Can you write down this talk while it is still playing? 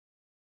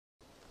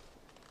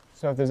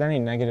So if there's any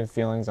negative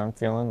feelings I'm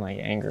feeling, like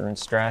anger and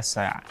stress,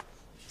 I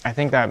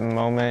think that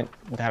moment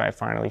that I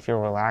finally feel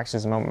relaxed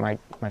is the moment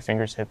my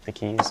fingers hit the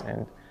keys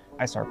and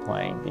I start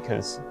playing,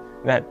 because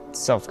that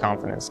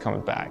self-confidence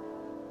comes back.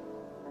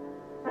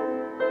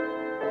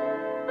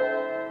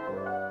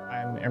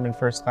 I'm Airman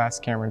First Class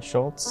Cameron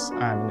Schultz.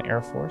 I'm in the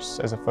Air Force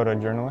as a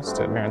photojournalist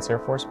at Vance Air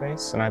Force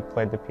Base, and I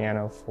played the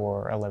piano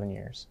for 11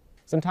 years.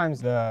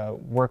 Sometimes the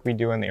work we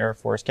do in the Air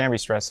Force can be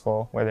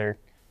stressful, whether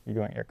you're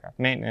doing aircraft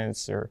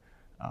maintenance or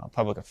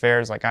public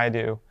affairs like I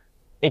do.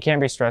 It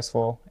can be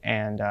stressful,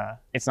 and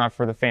it's not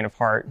for the faint of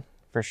heart,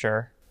 for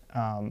sure.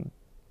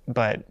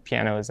 But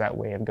piano is that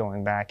way of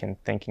going back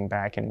and thinking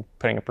back and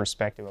putting a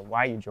perspective of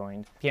why you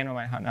joined. Piano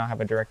might not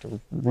have a direct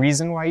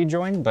reason why you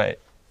joined, but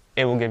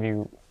it will give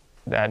you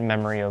that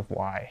memory of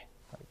why.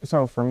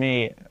 So for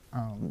me,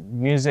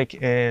 music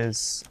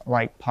is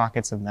like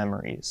pockets of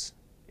memories.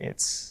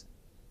 It's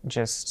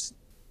just,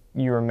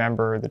 you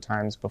remember the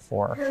times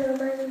before. Hello,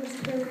 my name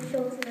is Cameron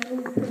Schultz, and I'm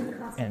in class.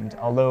 And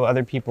although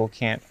other people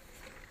can't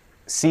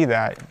see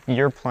that,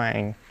 you're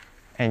playing,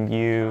 and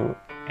you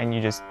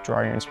just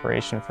draw your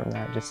inspiration from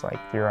that. Just like,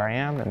 here I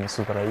am, and this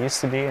is what I used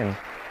to be, and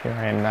here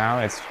I am now.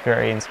 It's a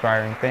very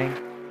inspiring thing.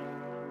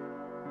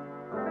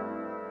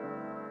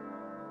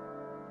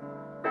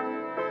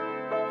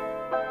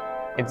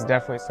 It's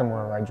definitely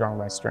somewhere where I draw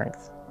my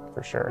strength,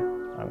 for sure,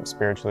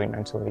 spiritually,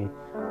 mentally,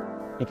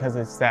 because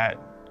it's that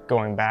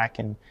going back,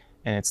 and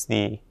it's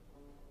the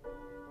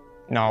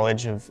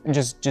knowledge of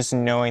just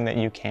knowing that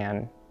you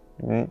can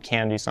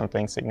do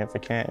something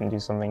significant and do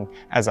something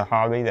as a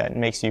hobby that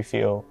makes you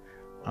feel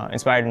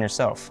inspired in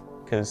yourself,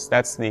 because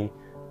that's the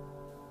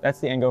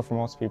end goal for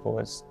most people,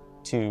 is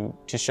to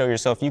show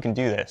yourself you can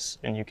do this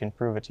and you can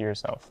prove it to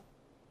yourself.